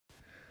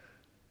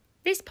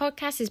This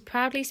podcast is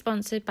proudly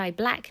sponsored by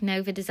Black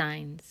Nova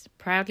Designs,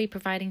 proudly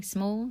providing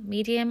small,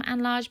 medium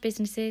and large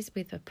businesses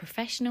with a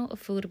professional,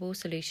 affordable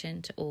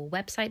solution to all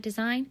website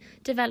design,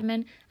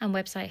 development and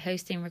website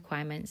hosting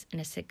requirements in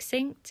a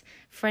succinct,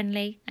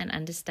 friendly and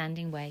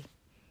understanding way.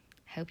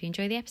 Hope you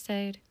enjoy the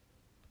episode.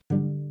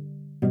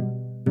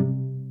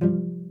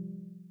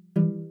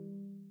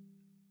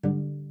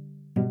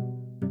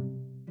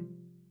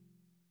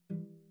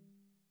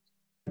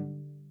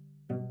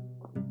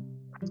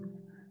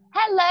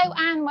 Hello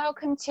and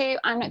welcome to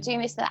I'm Not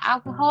Doing This Without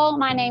Alcohol.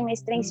 My name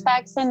is Denise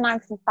Ferguson and I'm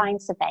from Fine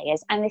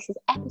Surveyors, and this is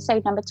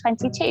episode number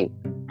 22.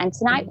 And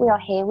tonight we are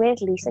here with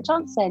Lisa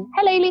Johnson.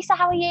 Hello Lisa,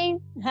 how are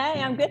you?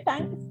 Hey, I'm good,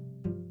 thanks.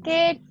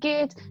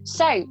 Good.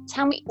 So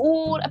tell me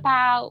all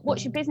about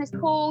what's your business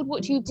called,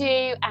 what do you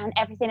do, and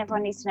everything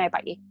everyone needs to know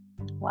about you.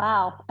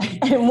 Wow,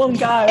 in one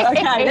go.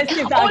 Okay, let's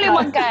give that all in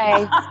one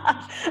go.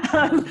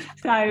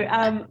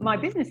 So my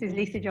business is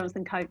Lisa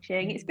Johnson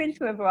Coaching. It's been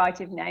through a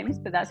variety of names,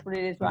 but that's what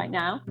it is right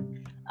now.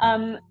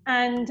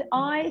 And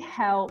I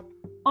help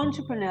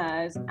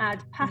entrepreneurs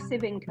add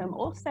passive income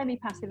or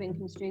semi-passive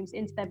income streams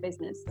into their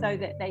business so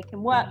that they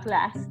can work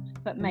less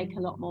but make a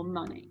lot more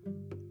money.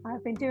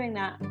 I've been doing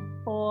that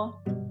for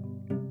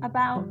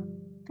about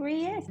 3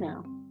 years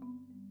now.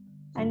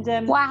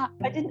 And Wow.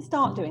 I didn't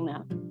start doing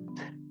that.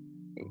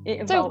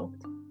 It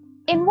evolved. So,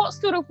 in what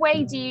sort of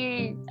way do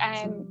you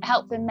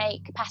help them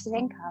make passive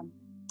income?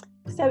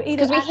 So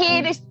either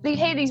because we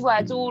hear these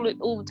words all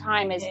the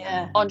time as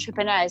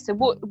entrepreneurs. So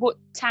what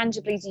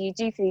tangibly do you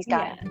do for these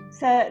guys? Yeah.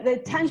 So the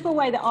tangible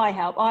way that I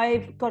help,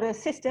 I've got a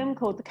system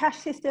called the Cash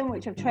System,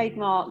 which I've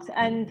trademarked,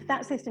 and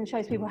that system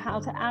shows people how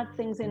to add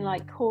things in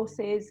like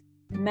courses,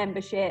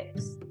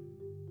 memberships,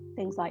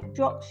 things like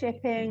drop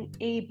shipping,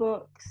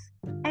 ebooks,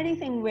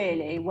 anything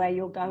really where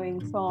you're going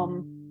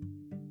from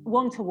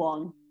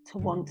one-to-one to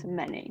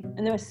one-to-many.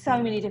 And there are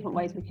so many different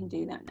ways we can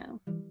do that now.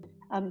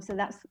 So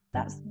that's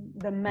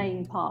the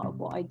main part of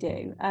what I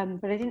do.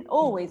 But I didn't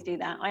always do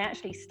that. I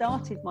actually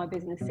started my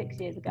business 6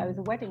 years ago as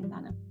a wedding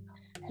planner,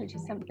 which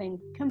is something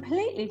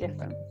completely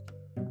different.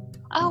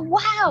 Oh,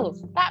 wow.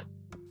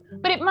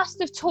 But it must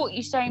have taught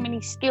you so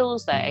many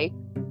skills though,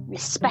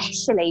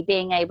 especially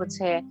being able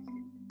to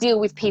deal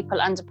with people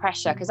under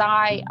pressure. Because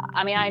I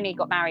only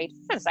got married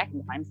for the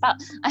second time,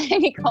 but I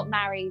only got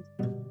married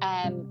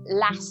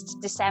last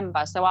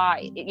December. So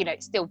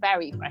it's still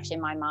very fresh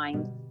in my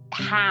mind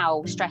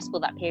how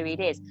stressful that period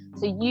is.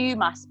 So you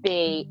must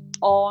be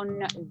on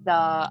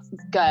the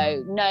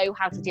go, know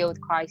how to deal with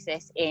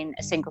crisis in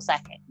a single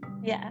second.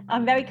 Yeah,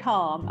 I'm very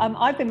calm.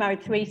 I've been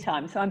married 3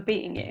 times, so I'm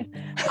beating you.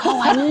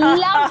 Oh, I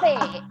love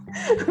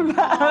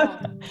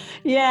it.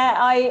 Yeah,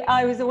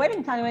 I was a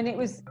wedding planner and it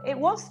was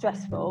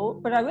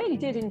stressful, but I really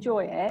did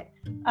enjoy it.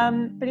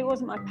 But it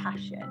wasn't my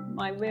passion.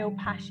 My real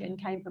passion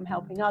came from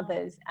helping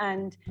others,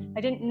 and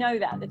I didn't know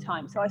that at the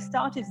time. So I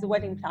started as a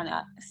wedding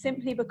planner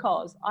simply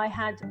because I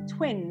had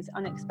twins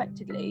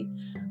unexpectedly.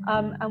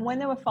 And when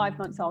they were 5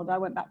 months old, I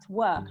went back to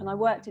work, and I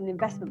worked in an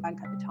investment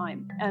bank at the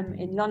time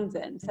in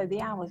London. So the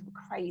hours were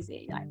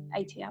crazy, like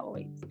 80-hour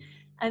weeks.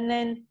 And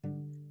then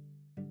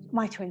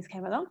my twins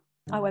came along.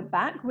 I went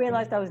back,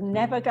 realised I was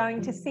never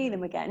going to see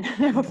them again.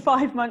 They were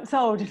 5 months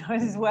old and I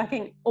was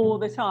working all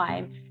the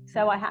time.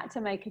 So I had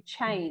to make a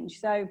change.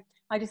 So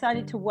I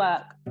decided to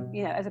work,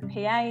 as a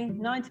PA,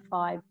 9 to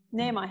 5,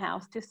 near my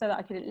house, just so that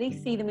I could at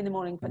least see them in the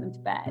morning, put them to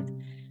bed.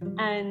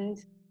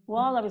 And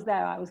while I was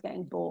there, I was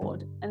getting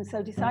bored. And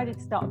so decided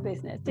to start a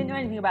business. Didn't know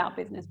anything about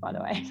business, by the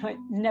way. I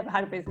never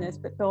had a business,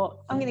 but thought,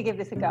 I'm going to give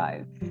this a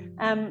go.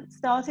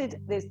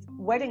 Started this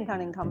wedding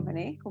planning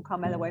company called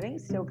Carmela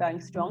Weddings, still going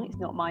strong. It's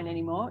not mine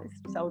anymore.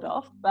 It's sold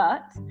off.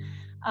 But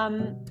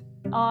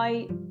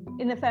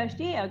in the first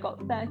year, I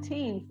got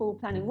 13 full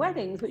planning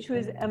weddings, which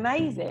was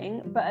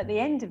amazing. But at the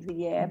end of the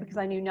year, because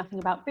I knew nothing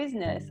about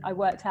business, I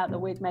worked out that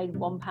we'd made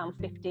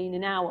 £1.15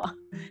 an hour.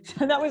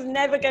 So that was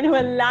never going to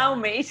allow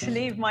me to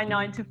leave my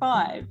 9 to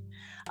 5,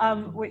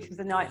 which was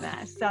a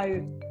nightmare.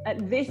 So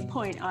at this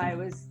point, I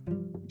was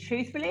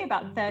truthfully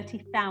about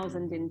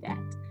 30,000 in debt.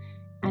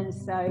 And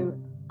so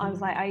I was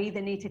like, I either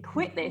need to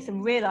quit this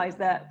and realise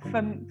that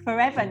from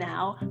forever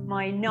now,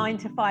 my 9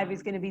 to 5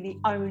 is going to be the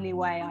only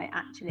way I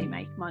actually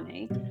make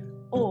money,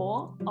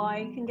 or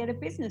I can get a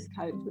business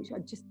coach, which I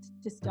just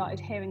started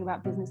hearing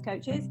about business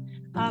coaches,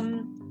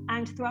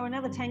 and throw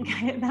another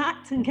 10k at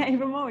that and get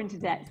even more into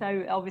debt.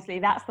 So obviously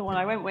that's the one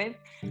I went with.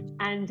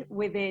 And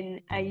within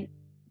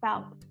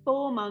about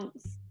 4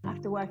 months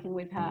after working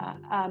with her,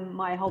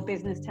 my whole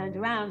business turned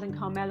around, and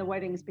Carmela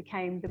Weddings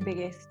became the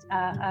biggest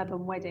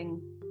urban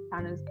wedding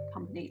planners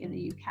company in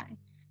the UK.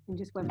 And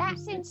just went.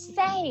 That's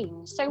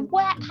insane. So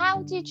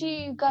how did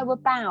you go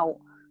about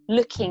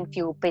looking for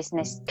your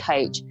business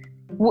coach?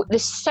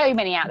 There's so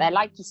many out there,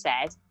 like you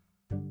said,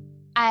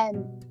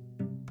 and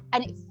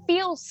it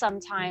feels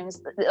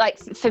sometimes like,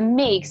 for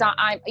me, because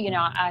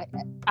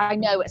I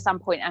know at some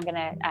point I'm going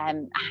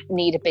to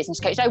need a business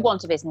coach. I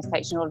want a business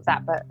coach and all of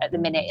that, but at the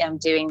minute I'm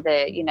doing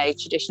the,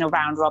 traditional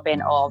round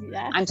robin of,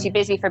 I'm too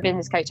busy for a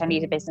business coach, I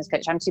need a business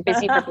coach, I'm too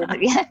busy for a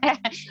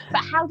business.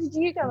 But how did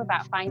you go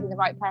about finding the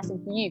right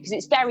person for you? Because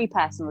it's very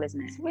personal,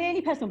 isn't it? It's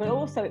really personal, but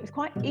also it was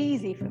quite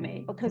easy for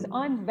me because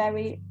I'm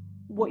very,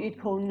 what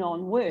you'd call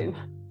non-woo.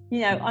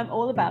 I'm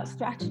all about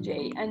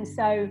strategy. And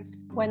so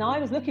when I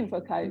was looking for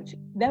a coach,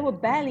 there were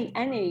barely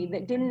any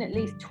that didn't at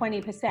least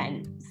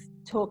 20%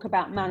 talk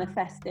about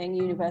manifesting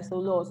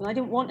universal laws. And I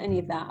didn't want any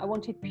of that. I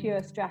wanted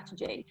pure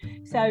strategy.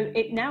 So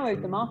it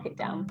narrowed the market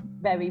down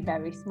very,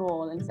 very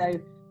small. And so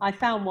I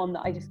found one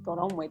that I just got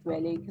on with,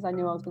 really, because I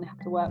knew I was going to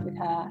have to work with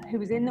her, who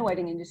was in the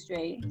wedding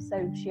industry.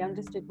 So she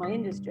understood my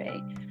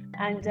industry.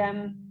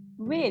 And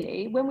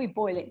really, when we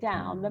boil it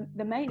down,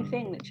 the main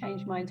thing that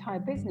changed my entire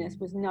business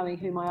was knowing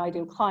who my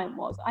ideal client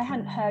was. I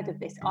hadn't heard of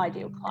this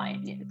ideal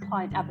client, the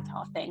client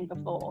avatar thing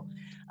before.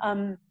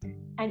 And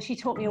she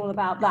taught me all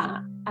about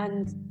that.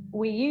 And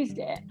we used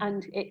it,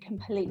 and it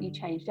completely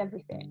changed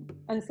everything.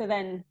 And so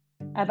then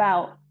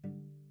about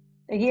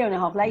a year and a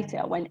half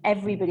later, when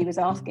everybody was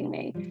asking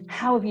me,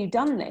 how have you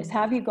done this?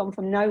 How have you gone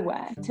from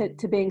nowhere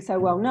to being so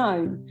well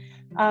known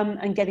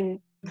and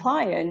getting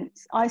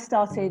clients? I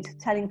started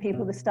telling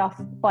people the stuff.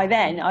 By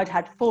then I'd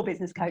had 4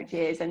 business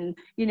coaches and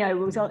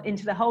was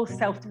into the whole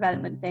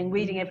self-development thing,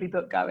 reading every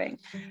book going.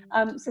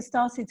 So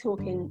started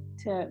talking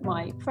to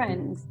my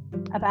friends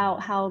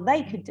about how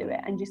they could do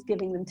it and just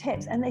giving them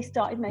tips, and they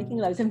started making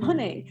loads of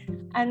money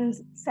and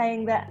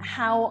saying that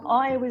how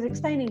I was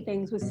explaining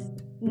things was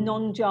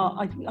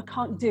I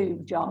can't do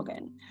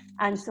jargon,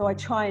 and so I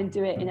try and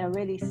do it in a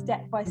really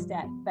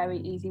step-by-step, very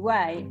easy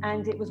way,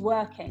 and it was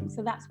working.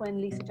 So that's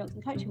when Lisa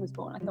Johnson Coaching was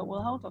born. I thought,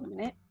 well, hold on a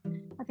minute,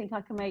 I think I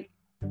can make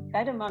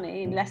better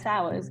money in less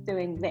hours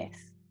doing this,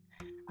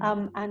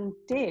 and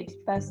did.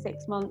 First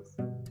 6 months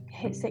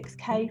hit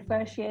 6k,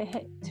 first year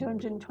hit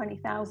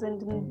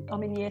 220,000, and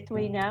I'm in year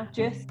 3 now,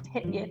 just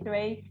hit year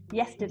 3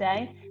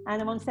 yesterday,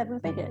 and I'm on 7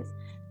 figures.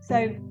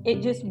 So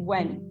it just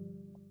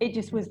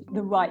was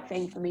the right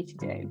thing for me to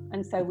do.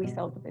 And so we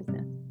sold the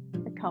business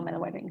at Carmela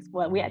Weddings.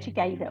 Well, we actually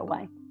gave it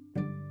away.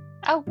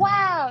 Oh,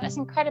 wow. That's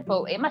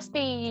incredible. It must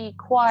be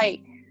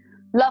quite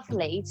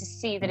lovely to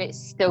see that it's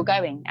still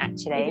going,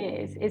 actually.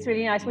 It is. It's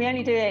really nice. We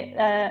only did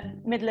it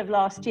middle of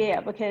last year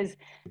because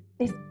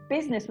this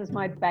business was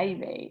my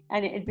baby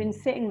and it had been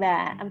sitting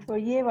there. And for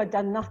a year, I'd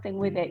done nothing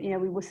with it.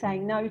 We were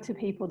saying no to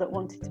people that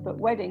wanted to book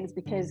weddings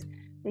because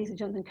Lisa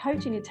Johnson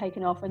Coaching had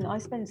taken off, and I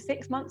spend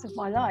 6 months of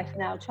my life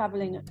now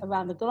traveling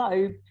around the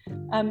globe,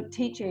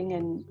 teaching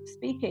and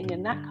speaking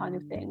and that kind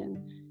of thing.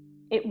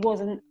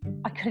 And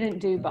I couldn't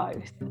do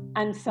both.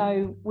 And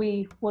so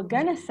we were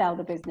going to sell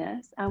the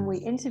business, and we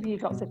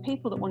interviewed lots of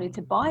people that wanted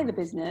to buy the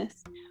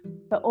business,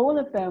 but all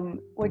of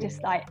them were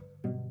just like,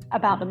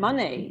 about the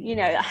money,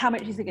 how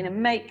much is it going to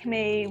make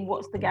me?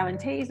 What's the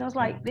guarantees? And I was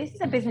like, this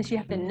is a business you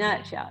have to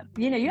nurture.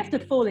 You have to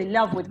fall in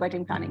love with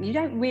wedding planning. You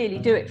don't really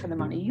do it for the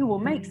money. You will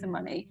make some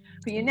money,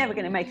 but you're never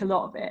going to make a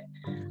lot of it.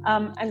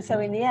 And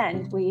so in the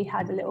end, we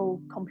had a little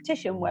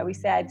competition where we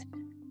said,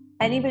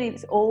 anybody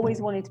that's always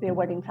wanted to be a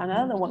wedding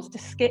planner that wants to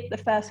skip the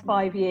first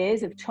 5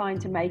 years of trying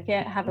to make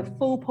it, have a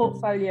full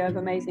portfolio of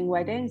amazing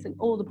weddings and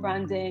all the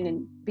branding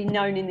and be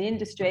known in the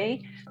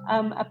industry,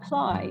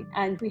 apply.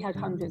 And we had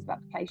hundreds of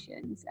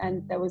applications,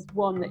 and there was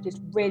one that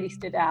just really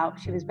stood out.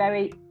 She was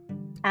very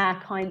our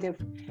kind of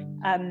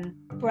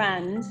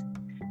brand,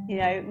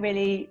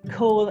 really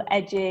cool,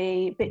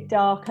 edgy, a bit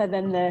darker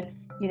than the,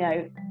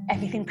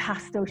 everything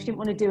pastel. She didn't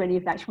want to do any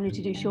of that. She wanted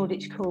to do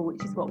Shoreditch Cool,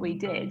 which is what we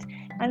did.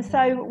 And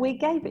so we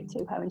gave it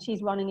to her, and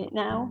she's running it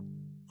now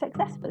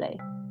successfully.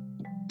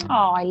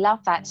 Oh, I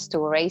love that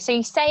story. So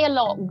you say a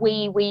lot,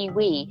 we,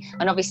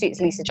 and obviously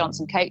it's Lisa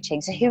Johnson Coaching.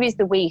 So who is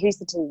the we? Who's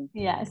the team?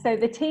 Yeah, so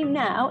the team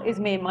now is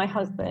me and my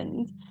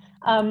husband.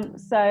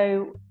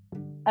 So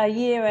a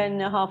year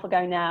and a half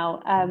ago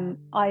now,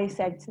 I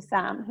said to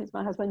Sam, who's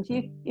my husband,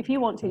 if you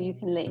want to, you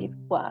can leave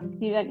work.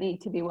 You don't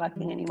need to be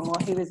working anymore.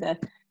 He was a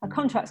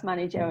contracts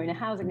manager in a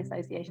housing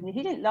association.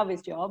 He didn't love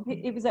his job.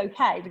 It was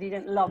okay, but he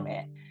didn't love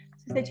it.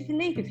 So I said, you can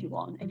leave if you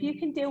want. If you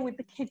can deal with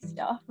the kids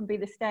stuff and be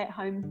the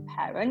stay-at-home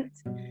parent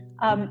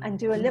and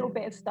do a little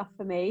bit of stuff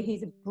for me.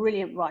 He's a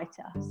brilliant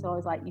writer. So I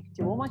was like, you can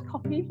do all my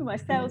copy for my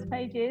sales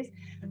pages.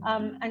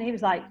 And he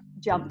was like,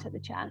 jumped at the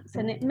chance.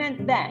 And it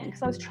meant then,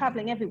 because I was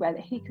traveling everywhere,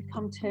 that he could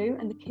come too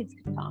and the kids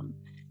could come.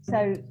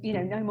 So,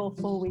 no more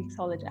 4 weeks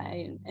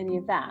holiday and any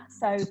of that.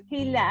 So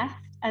he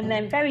left, and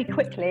then very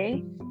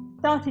quickly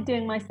started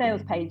doing my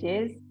sales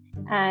pages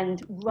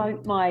and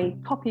wrote my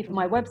copy for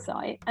my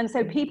website. And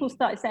so people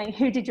started saying,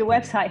 who did your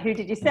website? Who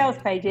did your sales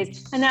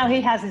pages? And now he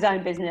has his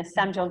own business,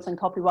 Sam Johnson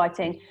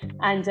Copywriting.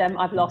 And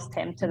I've lost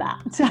him to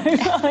that. So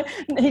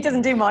he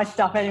doesn't do my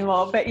stuff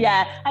anymore. But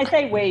yeah, I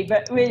say we,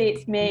 but really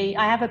it's me.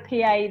 I have a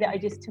PA that I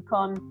just took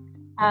on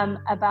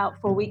about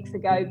 4 weeks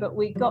ago, but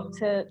we got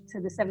to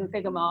the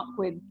 7-figure mark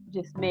with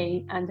just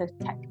me and a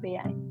tech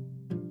BA.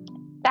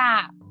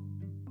 That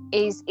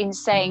is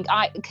insane.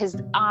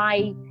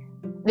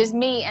 there's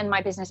me and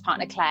my business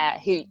partner Claire,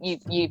 who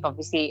you've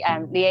obviously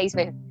liaised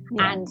with,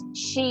 and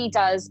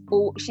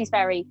she's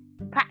very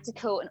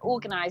practical and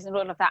organised and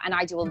all of that, and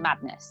I do all the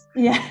madness.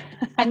 Yeah.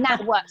 And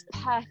that works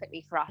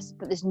perfectly for us,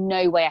 but there's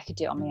no way I could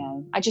do it on my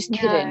own. I just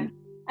couldn't. No.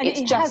 And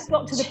it has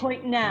got to the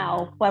point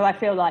now where I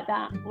feel like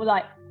that. Well,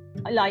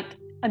 like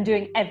I'm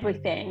doing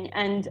everything,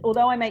 and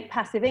although I make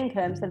passive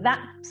income, so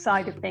that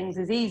side of things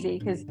is easy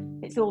because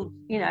it's all,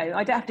 you know,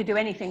 I don't have to do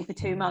anything for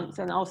 2 months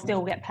and I'll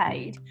still get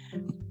paid.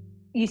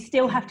 You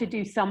still have to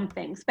do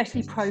something,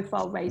 especially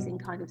profile raising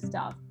kind of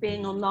stuff,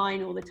 being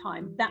online all the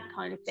time, that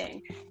kind of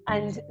thing.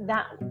 And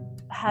that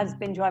has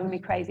been driving me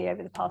crazy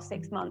over the past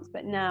 6 months.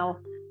 But now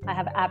I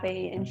have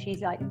Abby, and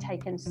she's like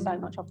taken so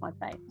much off my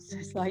plate.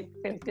 It's like,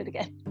 feels good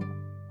again.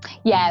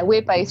 Yeah,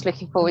 we're both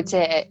looking forward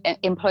to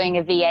employing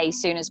a VA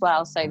soon as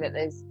well, so that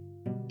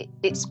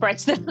it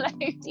spreads the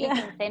load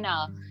even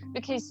thinner.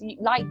 Because,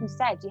 like you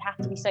said, you have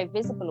to be so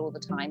visible all the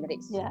time that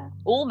it's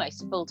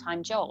almost a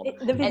full-time job.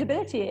 The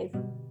visibility is.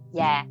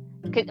 Yeah,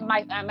 because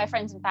my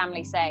friends and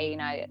family say, you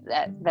know,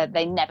 that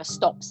they never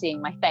stop seeing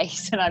my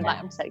face, and I'm like,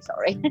 I'm so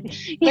sorry.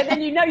 But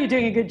then you know you're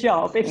doing a good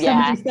job if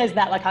somebody says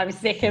that, like, I'm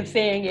sick of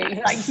seeing you.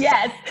 You're like,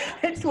 yes,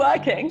 it's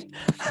working.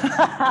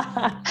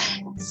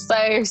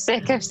 So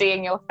sick of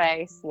seeing your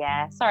face.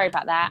 Yeah, sorry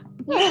about that.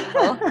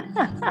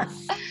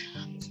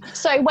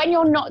 So when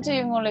you're not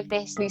doing all of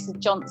this Lisa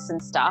Johnson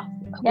stuff,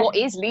 what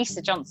is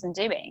Lisa Johnson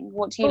doing?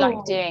 What do you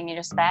like doing in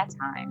your spare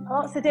time?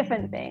 Lots of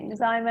different things.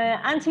 I'm an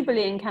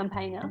anti-bullying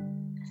campaigner.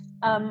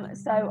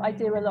 So I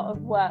do a lot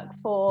of work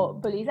for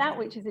Bullies Out,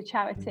 which is a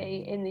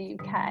charity in the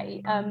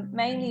UK,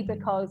 mainly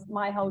because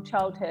my whole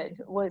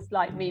childhood was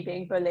like me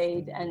being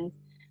bullied. And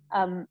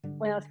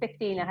when I was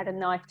 15, I had a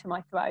knife to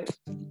my throat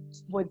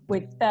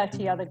with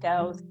 30 other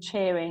girls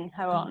cheering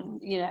her on.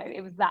 You know,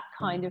 it was that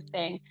kind of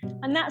thing.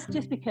 And that's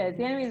just because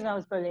the only reason I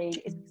was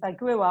bullied is because I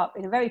grew up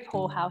in a very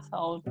poor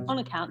household on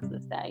a council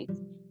estate,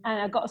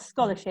 and I got a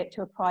scholarship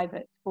to a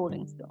private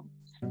boarding school.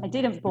 I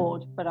didn't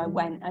board, but I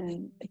went,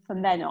 and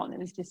from then on, it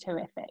was just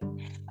horrific.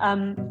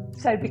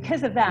 So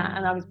because of that,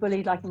 and I was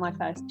bullied like in my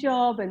first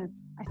job, and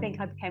I think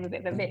I became a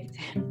bit of a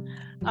victim.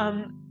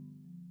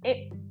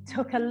 It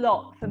took a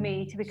lot for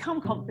me to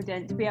become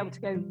confident, to be able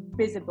to go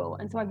visible.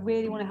 And so I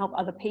really want to help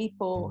other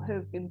people who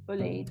have been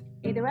bullied,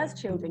 either as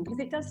children, because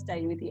it does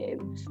stay with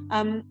you,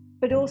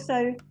 but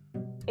also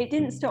it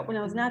didn't stop when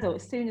I was an adult.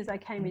 As soon as I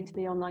came into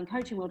the online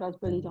coaching world, I was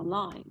bullied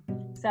online.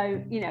 So,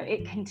 you know,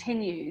 it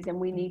continues, and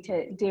we need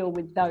to deal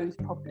with those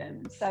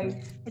problems. So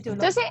I do a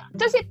lot.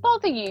 Does it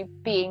bother you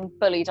being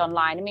bullied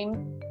online? I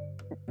mean,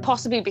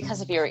 possibly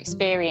because of your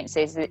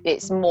experiences,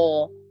 it's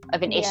more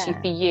of an issue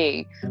for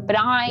you. But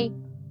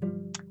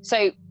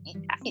so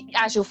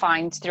as you'll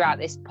find throughout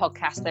this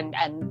podcast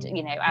and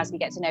you know, as we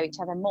get to know each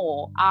other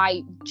more,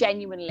 I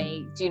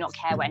genuinely do not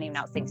care what anyone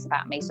else thinks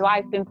about me. So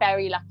I've been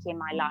very lucky in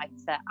my life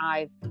that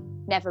I've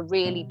never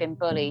really been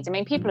bullied. I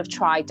mean, people have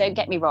tried, don't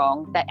get me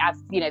wrong, that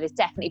there's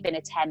definitely been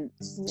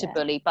attempts to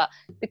bully, but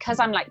because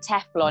I'm like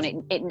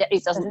Teflon,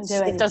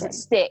 it doesn't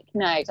stick.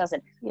 No, it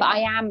doesn't. But I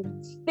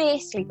am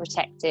fiercely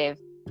protective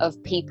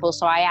of people,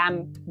 so I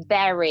am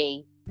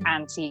very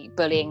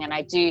anti-bullying, and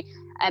I do.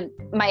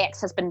 My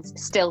ex-husband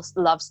still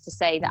loves to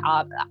say that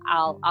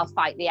I'll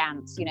fight the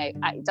ants. You know,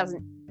 it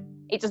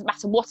doesn't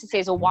matter what it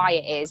is or why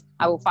it is.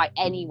 I will fight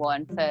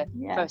anyone for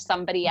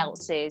somebody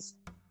else's,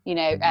 you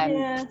know,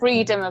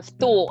 freedom of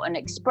thought and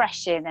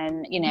expression,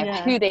 and you know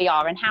who they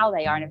are and how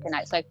they are and everything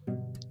like that. So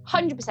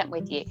 100%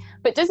 with you.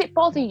 But does it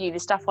bother you, the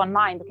stuff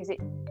online? Because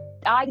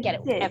I get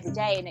it every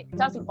day, and it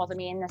doesn't bother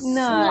me in the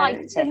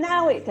slightest. So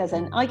now it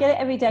doesn't. I get it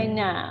every day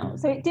now.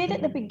 So it did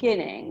at the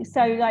beginning.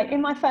 So like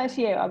in my first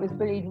year, I was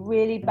bullied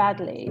really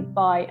badly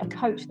by a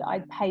coach that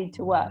I'd paid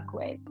to work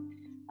with,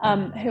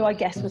 who I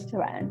guess was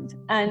threatened,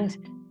 and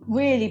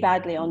really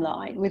badly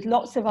online with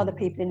lots of other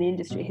people in the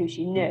industry who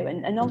she knew.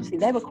 And obviously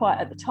they were quite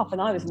at the top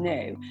and I was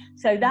new.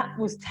 So that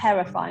was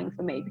terrifying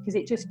for me because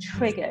it just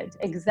triggered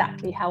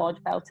exactly how I'd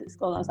felt at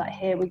school. And I was like,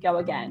 here we go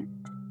again.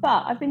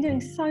 But I've been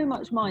doing so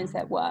much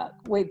mindset work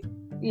with,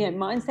 you know,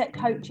 mindset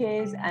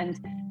coaches and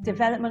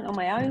development on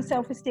my own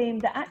self-esteem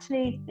that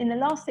actually in the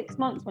last 6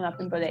 months when I've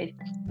been bullied,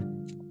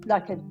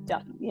 like a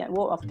duck, you know,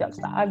 walk off duck's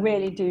back, I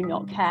really do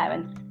not care.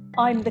 And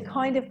I'm the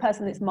kind of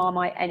person that's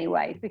Marmite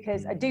anyway,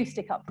 because I do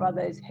stick up for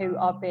others who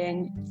are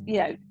being, you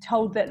know,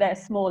 told that they're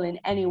small in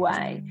any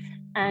way.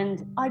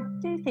 And I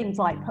do things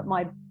like put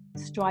my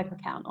Stripe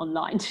account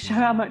online to show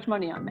how much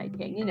money I'm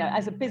making. You know,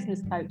 as a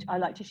business coach, I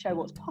like to show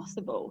what's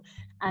possible,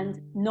 and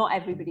not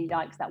everybody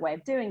likes that way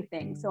of doing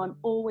things. So I'm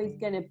always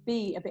going to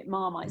be a bit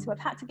Marmite. So I've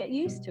had to get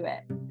used to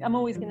it. I'm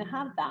always going to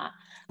have that,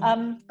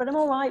 but I'm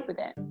all right with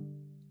it.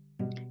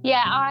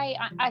 Yeah, I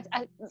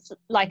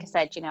like I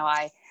said, you know,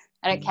 I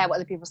don't care what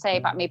other people say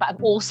about me, but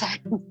I've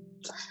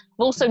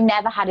also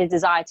never had a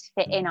desire to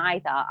fit in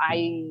either.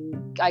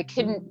 I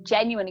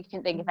genuinely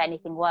couldn't think of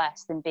anything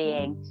worse than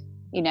being,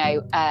 you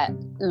know,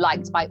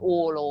 liked by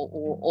all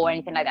or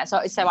anything like that.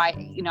 So I,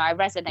 you know, I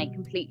resonate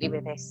completely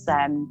with this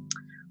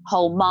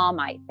whole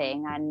Marmite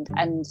thing,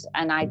 and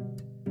I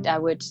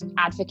would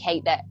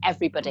advocate that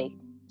everybody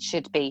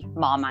should be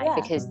Marmite, Yeah.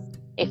 because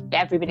if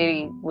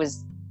everybody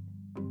was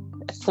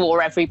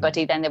for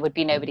everybody, then there would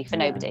be nobody for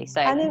nobody.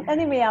 So and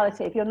in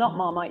reality, if you're not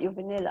Marmite, you're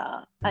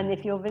vanilla, and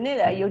if you're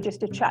vanilla, you're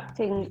just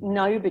attracting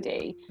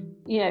nobody.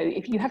 You know,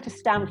 if you have to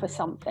stand for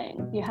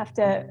something, you have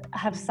to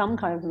have some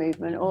kind of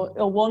movement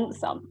or want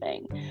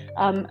something.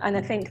 And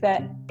I think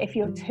that if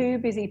you're too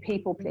busy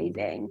people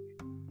pleasing,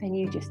 then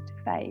you just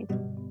fade.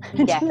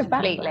 yeah,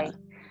 completely.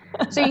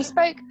 So you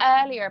spoke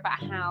earlier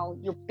about how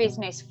your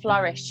business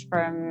flourished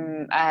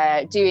from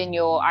doing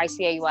your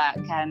ICA work,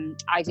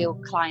 Ideal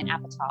Client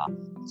Avatar.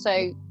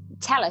 So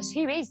tell us,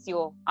 who is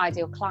your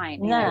ideal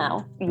client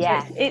now?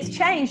 Yeah, so it's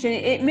changed, and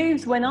it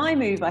moves when I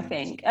move, I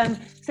think.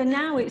 So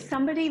now it's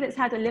somebody that's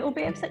had a little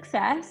bit of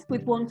success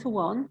with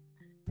one-to-one,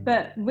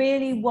 but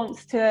really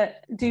wants to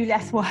do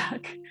less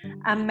work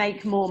and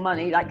make more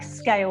money, like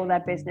scale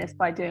their business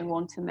by doing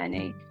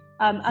one-to-many.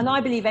 And I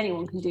believe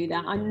anyone can do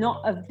that. I'm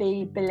not of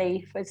the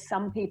belief, as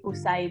some people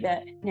say,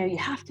 that you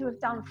have to have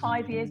done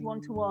 5 years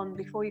one-to-one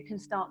before you can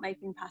start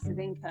making passive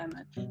income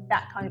and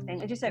that kind of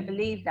thing. I just don't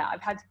believe that.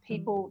 I've had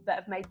people that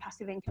have made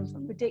passive income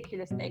from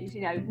ridiculous things,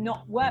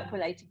 not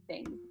work-related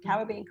things,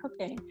 Caribbean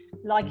cooking,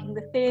 liking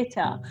the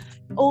theatre.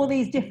 All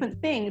these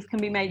different things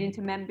can be made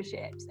into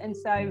memberships. And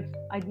so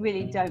I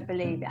really don't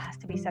believe it has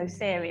to be so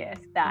serious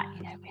that,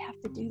 we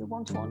have to do the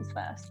one-to-ones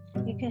first.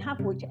 You can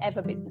have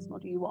whichever business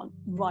model you want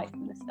right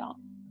from the start.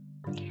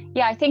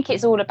 Yeah, I think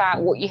it's all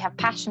about what you have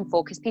passion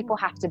for, because people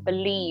have to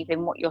believe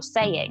in what you're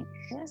saying.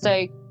 Yeah.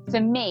 So for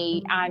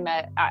me, I'm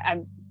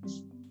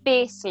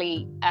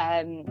fiercely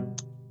an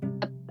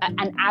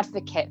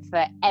advocate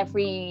for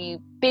every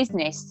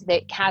business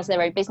that has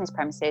their own business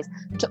premises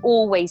to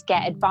always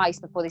get advice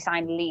before they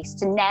sign a lease,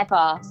 to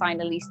never sign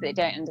a lease that they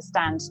don't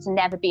understand, to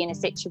never be in a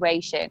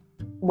situation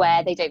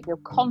where they don't feel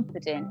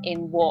confident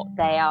in what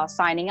they are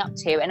signing up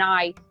to. And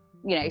I,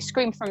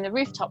 scream from the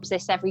rooftops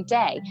this every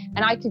day,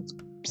 and I could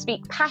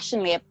speak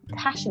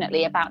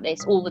passionately about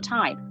this all the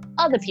time.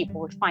 Other people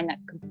would find that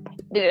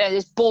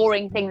this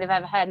boring thing they've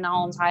ever heard in their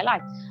whole entire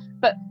life.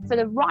 But for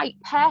the right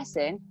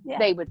person,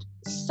 they would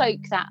soak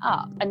that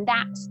up. And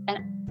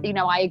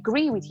I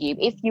agree with you.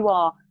 If you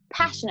are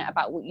passionate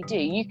about what you do,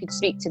 you could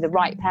speak to the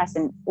right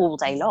person all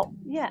day long.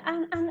 Yeah,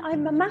 and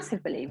I'm a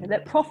massive believer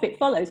that profit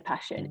follows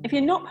passion. If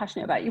you're not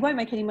passionate about it, you won't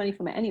make any money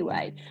from it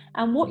anyway.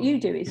 And what you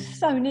do is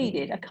so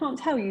needed. I can't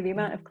tell you the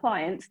amount of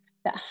clients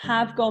that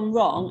have gone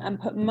wrong and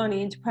put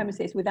money into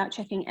premises without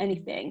checking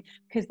anything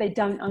because they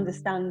don't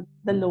understand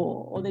the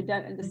law or they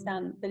don't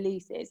understand the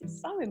leases.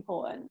 It's so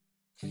important.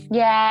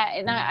 Yeah,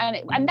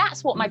 and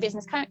that's what my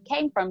business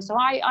came from. So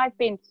I've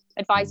been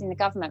advising the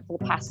government for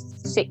the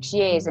past 6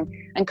 years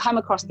and come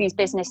across these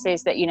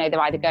businesses that,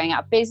 they're either going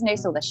out of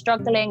business or they're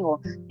struggling, or,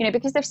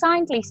 because they've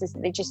signed leases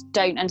that they just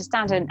don't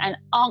understand and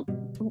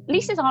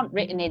leases aren't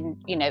written in,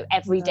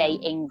 everyday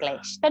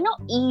English. They're not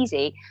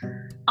easy.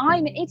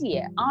 I'm an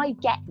idiot. I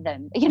get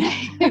them.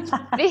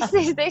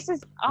 This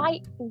is, I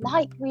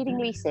like reading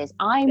leases.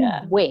 I'm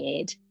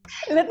weird.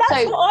 But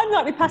that's what I'm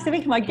like with passive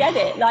income. I get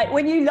it. Like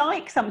when you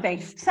like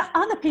something, so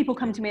other people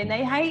come to me and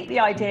they hate the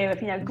idea of,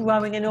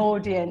 growing an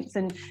audience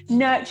and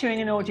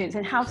nurturing an audience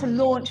and how to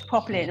launch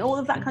properly and all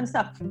of that kind of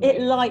stuff.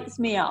 It lights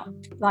me up.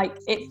 Like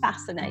it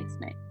fascinates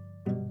me.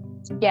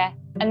 Yeah.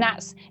 And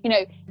that's,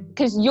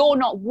 because you're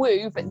not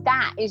woo, but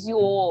that is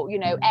your,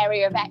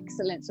 area of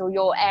excellence or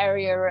your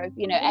area of,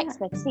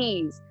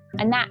 expertise.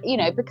 And that,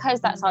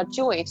 because that's our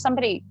joy. If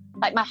somebody,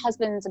 like my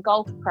husband's a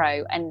golf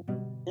pro, and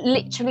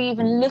literally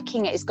even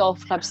looking at his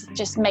golf clubs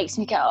just makes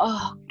me go,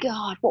 oh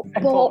God,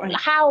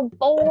 how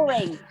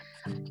boring.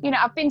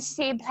 I've been to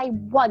see him play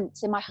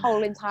once in my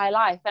whole entire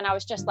life, and I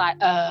was just like,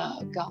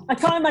 oh God. I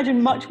can't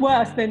imagine much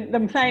worse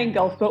than playing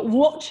golf, but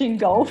watching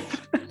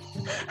golf.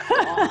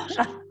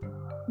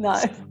 No.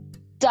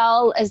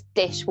 Dull as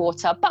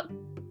dishwater. But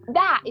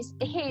that is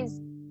his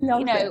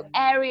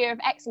area of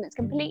excellence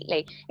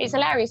completely. It's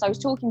hilarious. I was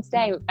talking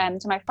today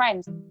to my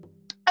friends.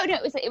 Oh no,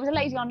 it was a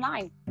lady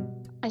online,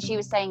 and she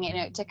was saying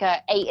it took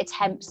her 8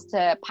 attempts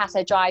to pass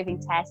her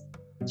driving test.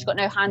 She's got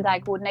no hand-eye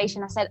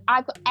coordination. I said,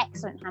 I've got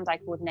excellent hand-eye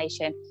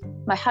coordination.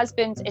 My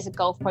husband is a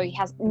golf pro. He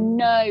has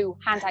no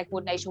hand-eye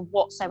coordination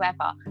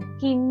whatsoever.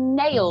 He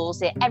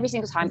nails it every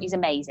single time. He's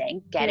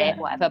amazing. Get it?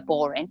 Whatever,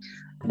 boring.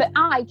 But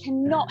I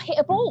cannot hit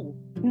a ball.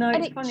 No,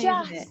 and it's funny,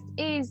 just isn't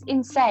is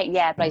insane.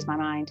 Yeah, it blows my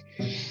mind.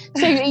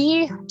 So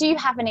do you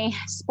have any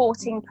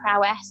sporting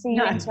prowess? Are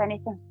you into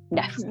anything?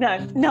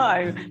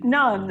 No,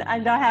 none.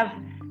 And I have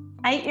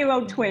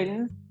 8-year-old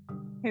twins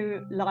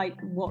who like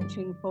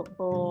watching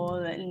football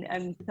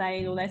and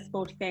playing all their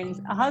sporty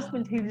things. A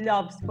husband who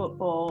loves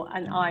football,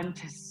 and I'm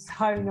just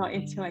so not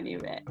into any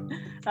of it.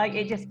 Like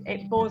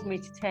it bores me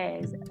to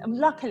tears. And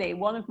luckily,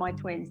 one of my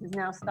twins has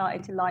now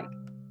started to like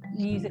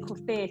musical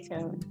theatre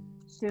and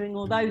doing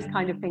all those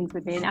kind of things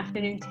with me, and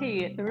afternoon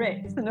tea at the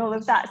Ritz and all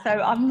of that. So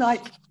I'm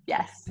like,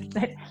 yes,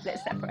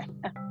 let's separate.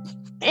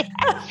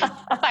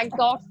 I thank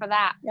God for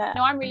that. Yeah.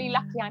 No, I'm really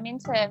lucky. I'm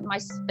into my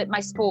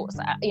sports.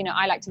 You know,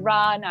 I like to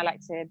run, I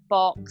like to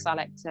box, I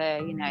like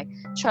to, you know,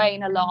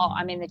 train a lot.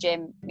 I'm in the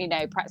gym, you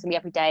know, practically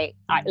every day.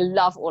 I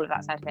love all of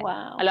that side of it.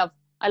 Wow.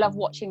 I love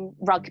watching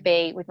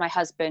rugby with my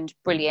husband.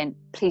 Brilliant.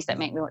 Please don't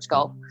make me watch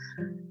golf.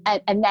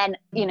 And then,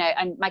 you know,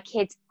 and my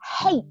kids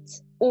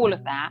hate all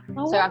of that.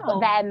 So I've got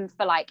them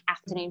for like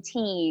afternoon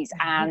teas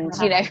and,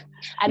 you know,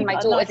 and my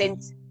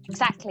daughter's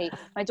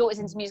my daughter's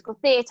into musical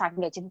theatre. I can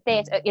go to the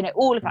theatre, you know,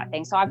 all of that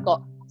thing. So I've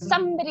got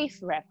somebody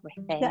for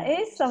everything. That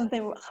is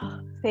something.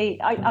 See,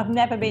 I've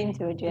never been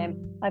to a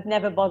gym. I've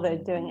never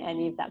bothered doing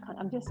any of that kind.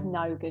 I'm just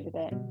no good at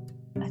it.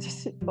 I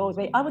just bores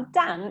me. I would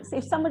dance.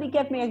 If somebody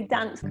gave me a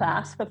dance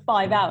class for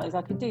 5 hours,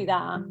 I could do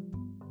that.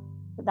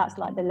 But that's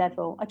like the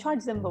level. I tried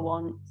Zumba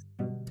once.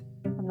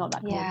 I'm not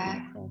that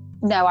Yeah.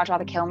 No, I'd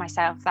rather kill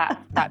myself.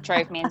 That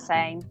drove me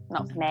insane.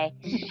 Not for me.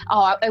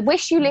 Oh, I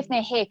wish you lived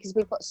near here because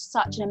we've got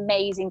such an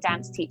amazing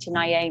dance teacher,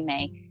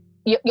 Naomi.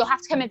 You'll have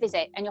to come and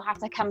visit, and you'll have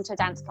to come to a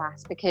dance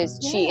class because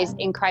she is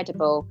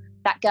incredible.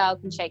 That girl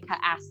can shake her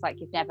ass like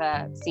you've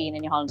never seen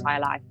in your whole entire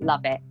life.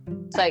 Love it.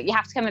 So you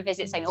have to come and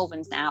visit St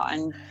Albans now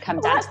and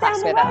come dance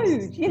class with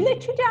us. You're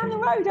literally down the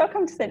road. I'll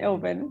come to St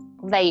Albans.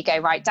 There you go.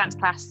 Right, dance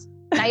class.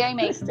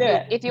 Naomi,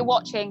 if you're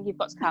watching, you've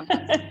got to come.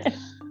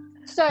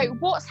 So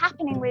what's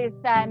happening with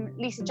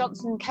Lisa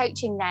Johnson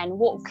coaching then?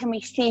 What can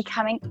we see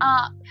coming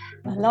up?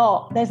 A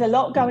lot. There's a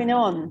lot going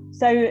on.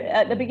 So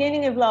at the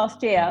beginning of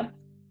last year,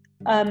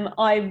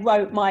 I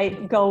wrote my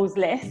goals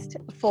list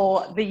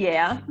for the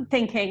year,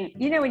 thinking,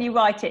 you know, when you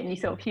write it and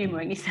you're sort of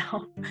humouring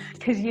yourself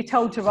because you're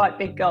told to write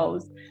big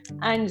goals,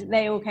 and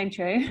they all came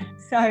true.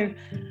 So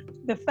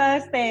the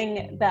first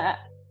thing that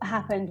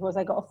happened was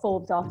I got a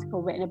Forbes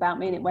article written about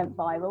me and it went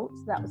viral.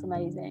 So that was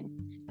amazing.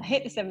 I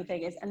hit the 7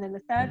 figures. And then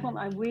the third one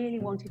I really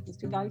wanted was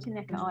to go to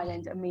Necker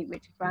Island and meet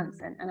Richard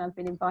Branson. And I've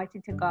been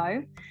invited to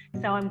go.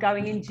 So I'm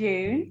going in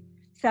June.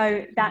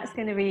 So that's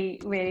going to be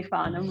really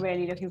fun. I'm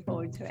really looking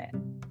forward to it.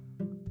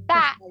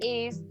 That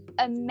is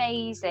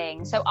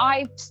amazing. So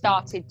I've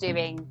started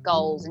doing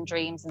goals and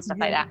dreams and stuff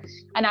like that.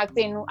 And I've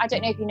been, I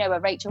don't know if you know her,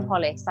 Rachel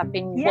Hollis. I've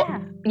been,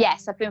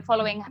 I've been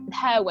following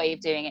her way of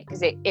doing it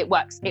because it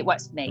works. It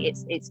works for me.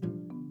 It's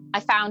I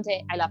found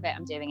it, I love it,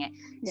 I'm doing it.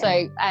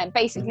 So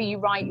basically you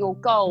write your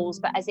goals,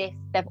 but as if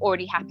they've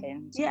already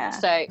happened.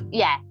 So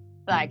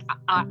like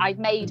I've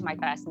made my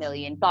first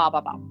million, blah,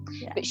 blah, blah.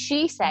 But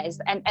she says,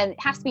 and it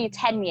has to be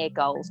 10-year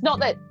goals. Not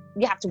that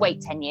you have to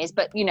wait 10 years,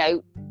 but you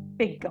know.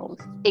 Big goals.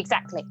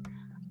 Exactly.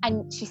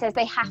 And she says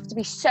they have to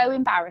be so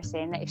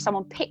embarrassing that if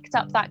someone picked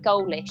up that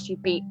goal list,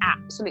 you'd be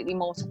absolutely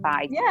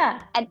mortified.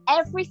 And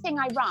everything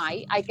I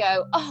write, I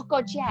go, oh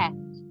God, yeah.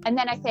 And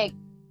then I think,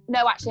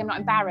 no, actually, I'm not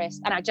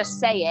embarrassed. And I just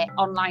say it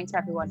online to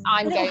everyone.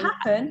 It'll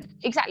happen.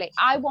 Exactly.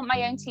 I want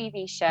my own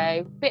TV show,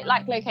 a bit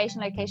like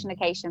location,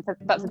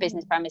 but for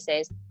business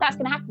premises. That's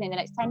going to happen in the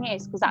next 10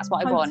 years because that's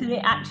what I want. To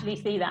actually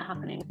see that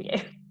happening for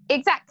you.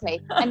 Exactly.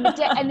 And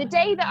the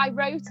day that I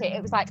wrote it,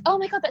 it was like, oh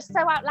my God, that's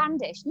so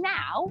outlandish.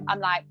 Now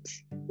I'm like,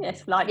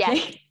 yes,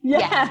 likely. So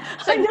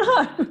I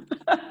know.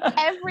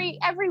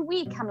 every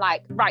week I'm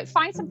like, right,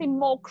 find something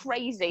more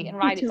crazy and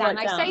write it down.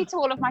 I say to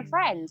all of my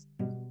friends,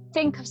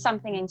 think of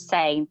something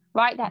insane,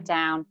 write that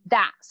down.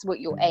 That's what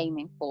you're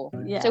aiming for.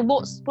 So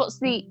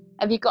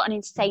have you got an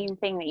insane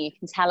thing that you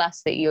can tell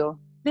us that you're...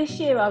 This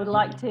year I would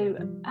like to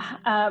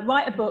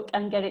write a book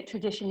and get it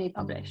traditionally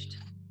published.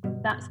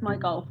 That's my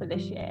goal for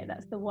this year.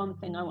 That's the one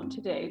thing I want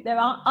to do. There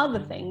are other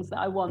things that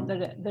I want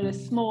that are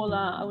smaller.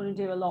 I want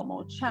to do a lot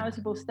more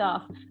charitable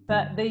stuff,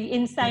 but the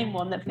insane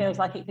one that feels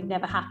like it could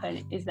never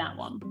happen is that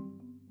one.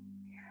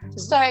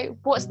 So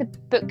what's the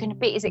book going to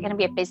be? Is it going to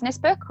be a business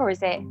book or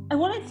is it? I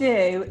want to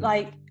do,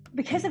 like,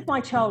 because of my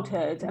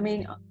childhood, I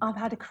mean, I've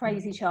had a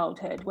crazy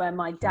childhood where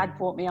my dad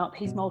brought me up.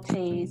 He's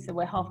Maltese, so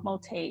we're half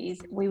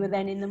Maltese. We were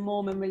then in the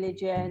Mormon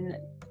religion.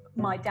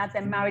 My dad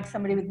then married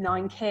somebody with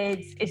 9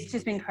 kids. It's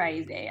just been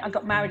crazy. I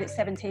got married at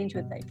 17 to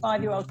a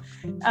 35-year-old.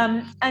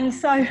 And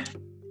so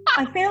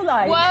I feel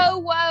like...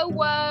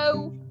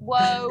 Whoa.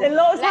 A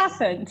lot has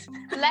happened.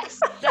 Let's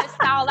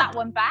dial that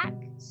one back.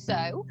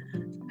 So...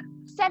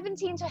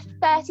 17 to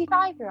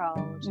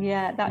 35-year-old.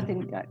 Yeah, that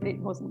didn't go. It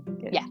wasn't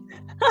good. Yeah.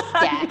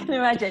 You can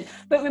imagine.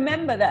 But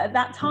remember that at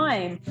that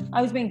time,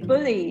 I was being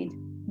bullied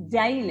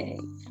daily.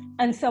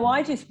 And so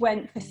I just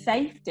went for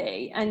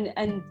safety.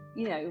 And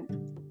you know,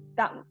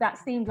 that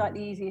seemed like the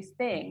easiest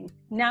thing.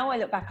 Now I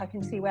look back, I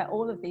can see where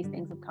all of these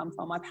things have come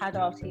from. I've had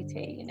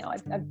RTT, you know,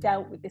 I've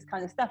dealt with this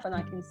kind of stuff and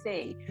I can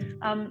see.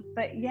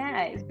 But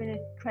yeah, it's been a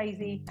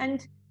crazy...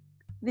 And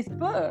this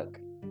book...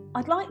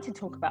 I'd like to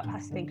talk about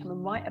passive income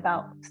and write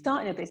about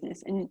starting a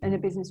business and a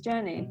business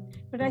journey.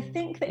 But I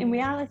think that in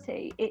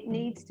reality, it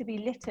needs to be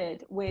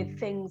littered with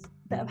things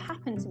that have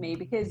happened to me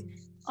because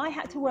I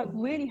had to work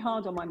really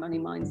hard on my money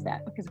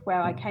mindset because of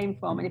where I came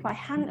from. And if I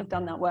hadn't have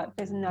done that work,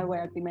 there's no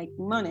way I'd be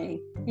making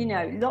money. You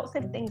know, lots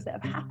of things that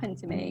have happened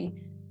to me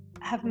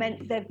have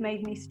meant they've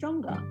made me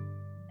stronger.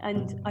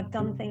 And I've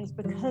done things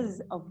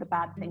because of the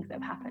bad things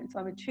that have happened. So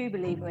I'm a true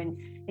believer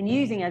in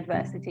using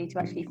adversity to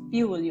actually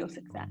fuel your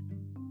success.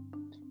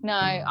 No,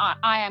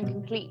 I am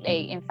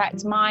completely. In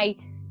fact, my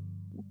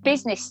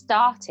business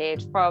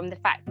started from the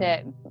fact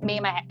that me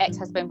and my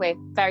ex-husband, we're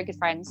very good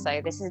friends,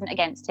 so this isn't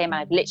against him.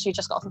 I've literally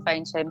just got off the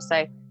phone to him,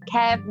 so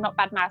Kev, not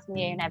bad mouthing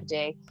you, never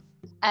do.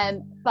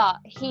 But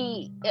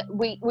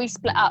we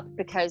split up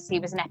because he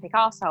was an epic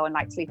arsehole and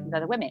liked sleeping with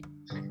other women,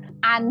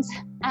 and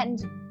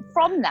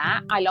from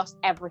that I lost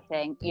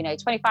everything. You know,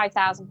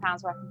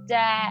 £25,000 worth of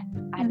debt.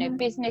 I had no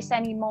business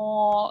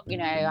anymore. You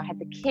know, I had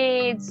the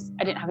kids.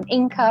 I didn't have an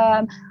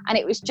income, and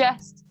it was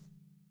just,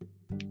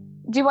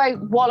 do I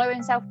wallow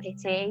in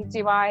self-pity?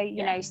 Do I,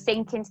 you know,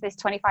 sink into this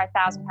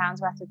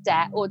 £25,000 worth of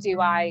debt, or do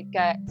I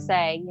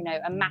say, you know,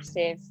 a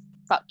massive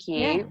fuck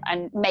you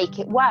and make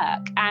it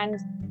work? And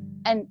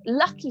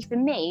lucky for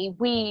me,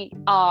 we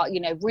are, you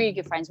know, really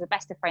good friends. We're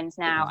best of friends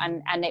now,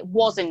 and it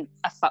wasn't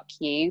a fuck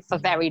you for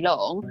very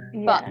long,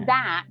 but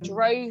that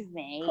drove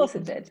me, of course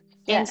it did,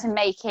 into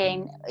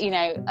making, you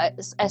know,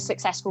 a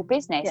successful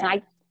business.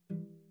 And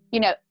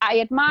I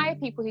admire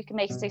people who can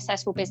make a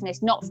successful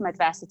business not from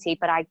adversity,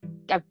 but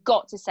I've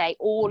got to say,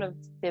 all of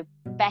the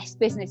best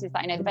businesses that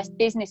I know, the best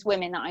business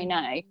women that I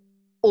know,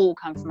 all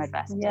come from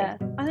adversity. Yeah,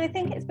 and I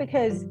think it's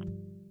because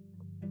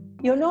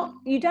you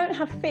don't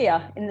have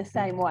fear in the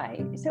same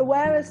way. So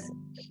whereas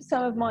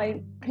some of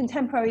my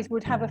contemporaries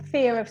would have a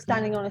fear of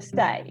standing on a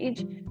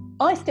stage,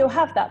 I still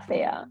have that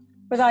fear,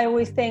 but I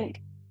always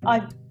think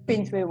I've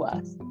been through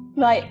worse.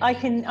 Like I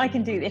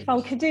can do this. If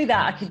I could do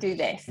that, I could do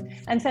this.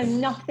 And so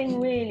nothing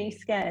really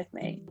scares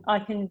me. I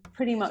can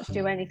pretty much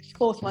do anything,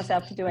 force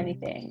myself to do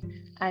anything,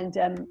 and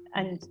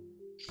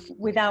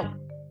without,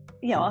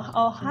 you know,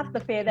 I'll have the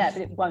fear there,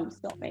 but it won't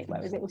stop me,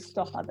 whereas it will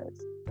stop others.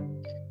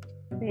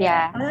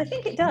 Yeah. And I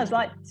think it does,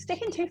 like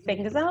sticking two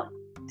fingers up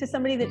to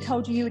somebody that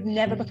told you would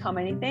never become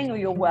anything or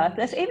you're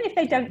worthless, even if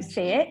they don't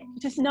see it,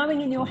 just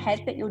knowing in your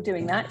head that you're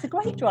doing that, it's a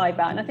great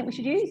driver, and I think we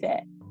should use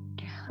it.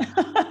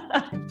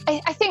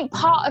 I think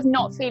part of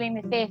not feeling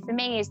the fear for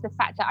me is the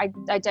fact that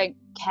I don't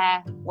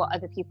care what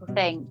other people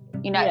think.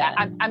 You know,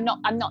 I'm not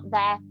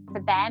there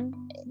for them.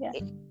 Yeah.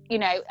 You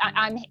know,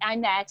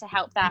 I'm there to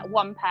help that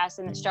one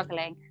person that's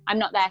struggling. I'm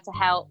not there to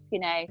help, you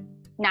know,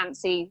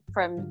 Nancy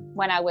from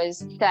when I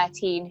was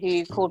 13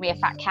 who called me a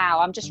fat cow.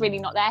 I'm just really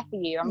not there for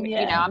you.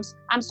 You know,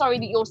 I'm sorry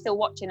that you're still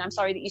watching. I'm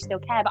sorry that you still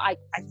care, but I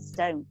just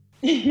don't.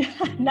 Yeah,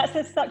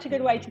 that's such a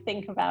good way to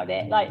think about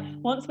it. Like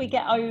once we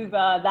get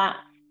over that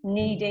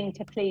needing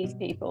to please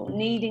people,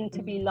 needing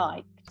to be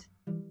liked,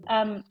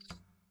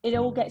 it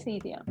all gets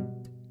easier.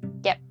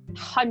 Yep,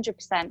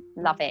 100%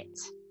 love it.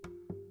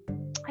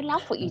 I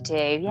love what you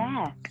do.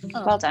 Yeah.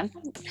 Oh. Well done.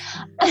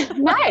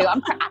 No,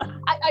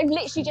 I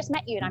literally just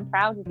met you and I'm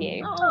proud of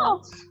you.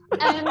 Oh.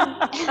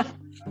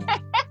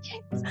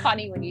 It's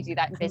funny when you do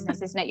that in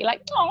business, isn't it? You're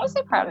like, oh, I'm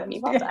so proud of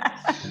you. Well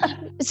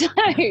done. So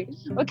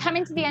we're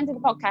coming to the end of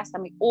the podcast,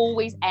 and we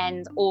always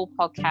end all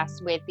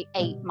podcasts with the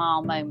 8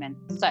 mile moment.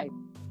 So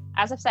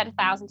as I've said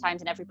 1,000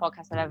 times in every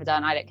podcast I've ever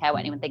done, I don't care what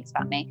anyone thinks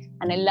about me.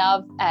 And I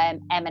love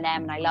Eminem,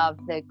 and I love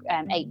the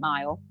 8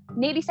 mile.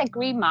 Nearly said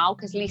Green Mile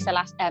because Lisa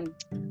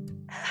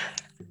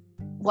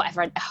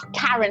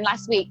Karen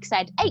last week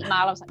said 8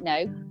 mile. I was like,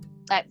 no,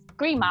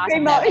 Green Mile.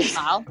 Green Mile. 8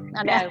 mile.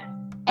 I know. Yeah.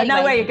 Anyway, I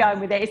know where you're going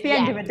with it. It's the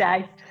end of a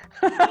day.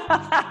 8.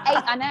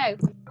 I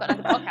know. Got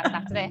another podcast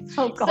after this.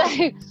 Oh God.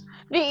 So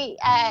the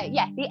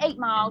 8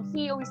 mile.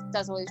 He always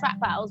does all his rap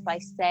battles by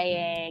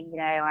saying, you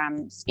know,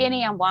 I'm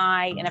skinny, I'm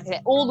white, and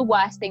everything, all the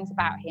worst things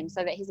about him,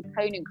 so that his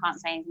opponent can't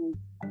say anything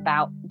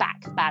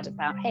bad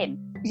about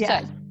him.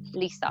 Yeah. So,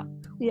 Lisa,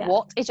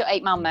 what is your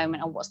 8 mile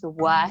moment, and what's the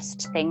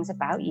worst things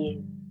about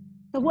you?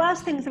 The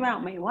worst things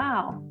about me?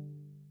 Wow.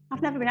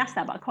 I've never been asked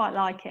that, but I quite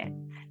like it.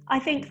 I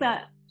think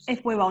that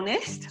if we're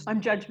honest,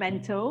 I'm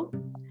judgmental.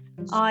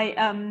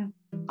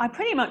 I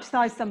pretty much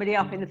size somebody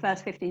up in the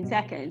first 15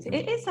 seconds.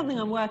 It is something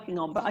I'm working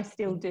on, but I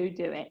still do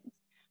it.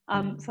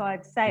 So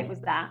I'd say it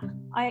was that.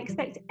 I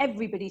expect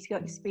everybody to go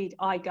at the speed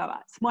I go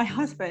at. My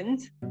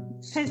husband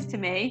says to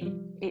me,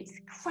 it's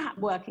crap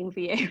working for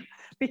you,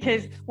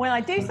 because when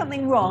I do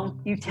something wrong,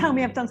 you tell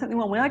me I've done something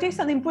wrong. When I do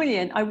something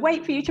brilliant, I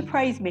wait for you to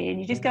praise me, and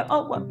you just go,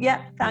 oh, well,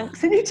 yeah,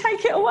 thanks, and you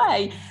take it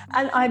away.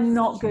 And I'm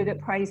not good at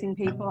praising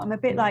people. I'm a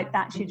bit like,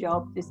 that's your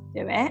job, just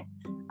do it.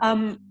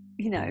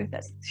 You know,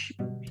 that's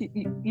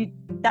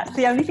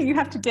the only thing you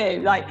have to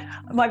do. Like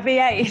my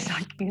VA is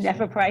like, you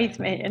never praise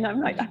me, and I'm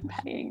like, I'm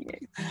paying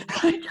you.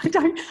 I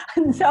don't,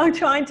 and so I'm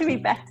trying to be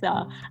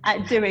better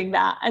at doing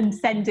that and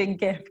sending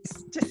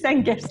gifts. Just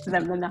send gifts to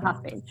them, and they're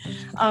happy.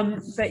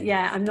 But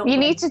yeah, I'm not. You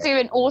need to do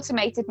an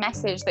automated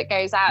message that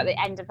goes out at the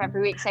end of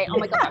every week saying, "Oh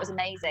my God, that was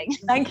amazing."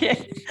 Thank you.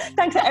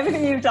 Thanks for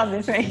everything you've done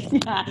this week.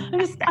 Yeah,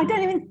 I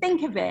don't even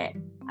think of it.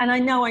 And I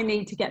know I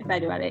need to get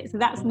better at it. So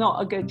that's not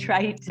a good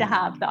trait to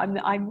have, that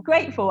I'm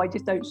grateful, I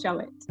just don't show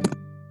it.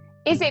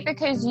 Is it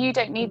because you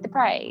don't need the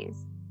praise?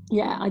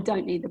 Yeah, I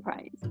don't need the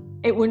praise.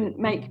 It wouldn't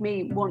make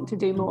me want to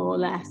do more or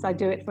less. I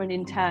do it for an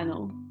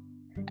internal.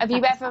 Have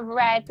you ever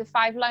read the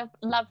 5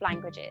 love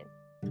languages?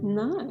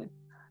 No.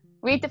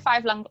 Read the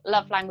 5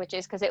 love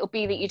languages, because it'll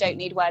be that you don't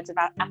need words of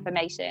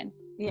affirmation.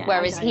 Yeah,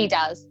 whereas he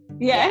does.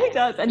 Yeah, he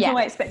does. And so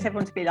I expect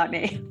everyone to be like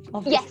me,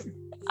 obviously. Yes.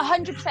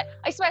 100%.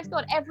 I swear to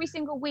God, every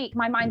single week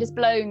my mind is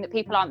blown that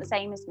people aren't the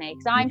same as me.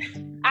 Because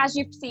I'm, as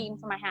you've seen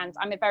from my hands,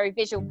 I'm a very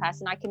visual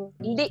person. I can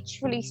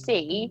literally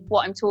see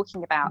what I'm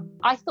talking about.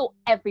 I thought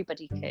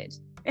everybody could.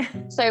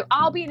 So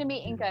I'll be in a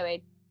meeting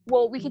going,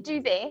 well, we could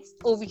do this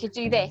or we could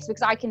do this,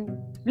 because I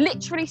can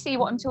literally see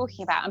what I'm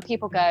talking about. And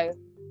people go,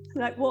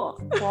 like, what?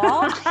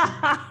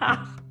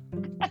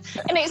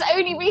 And it's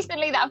only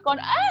recently that I've gone,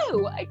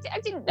 oh, I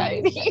didn't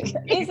know that you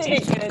could. Isn't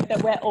it good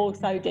that we're all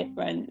so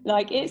different?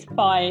 Like, it's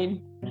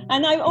fine.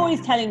 And I'm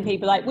always telling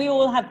people, like, we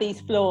all have these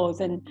flaws,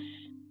 and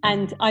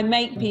I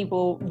make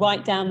people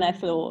write down their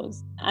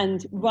flaws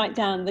and write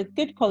down the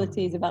good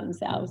qualities about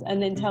themselves,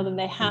 and then tell them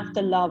they have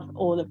to love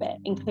all of it,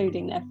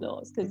 including their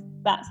flaws, because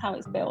that's how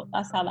it's built.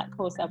 That's how that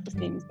core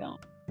self-esteem is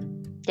built.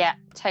 Yeah,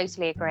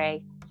 totally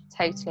agree.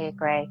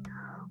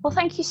 Well,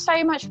 thank you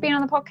so much for being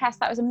on the podcast.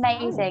 That was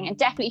amazing. And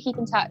definitely keep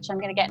in touch. I'm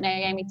going to get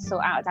Naomi to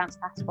sort out a dance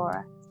class for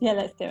us. Yeah,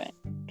 let's do it.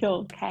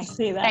 Cool. Okay.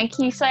 See you then. Thank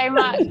you so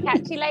much.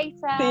 Catch you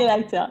later. See you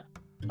later.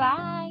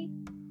 Bye.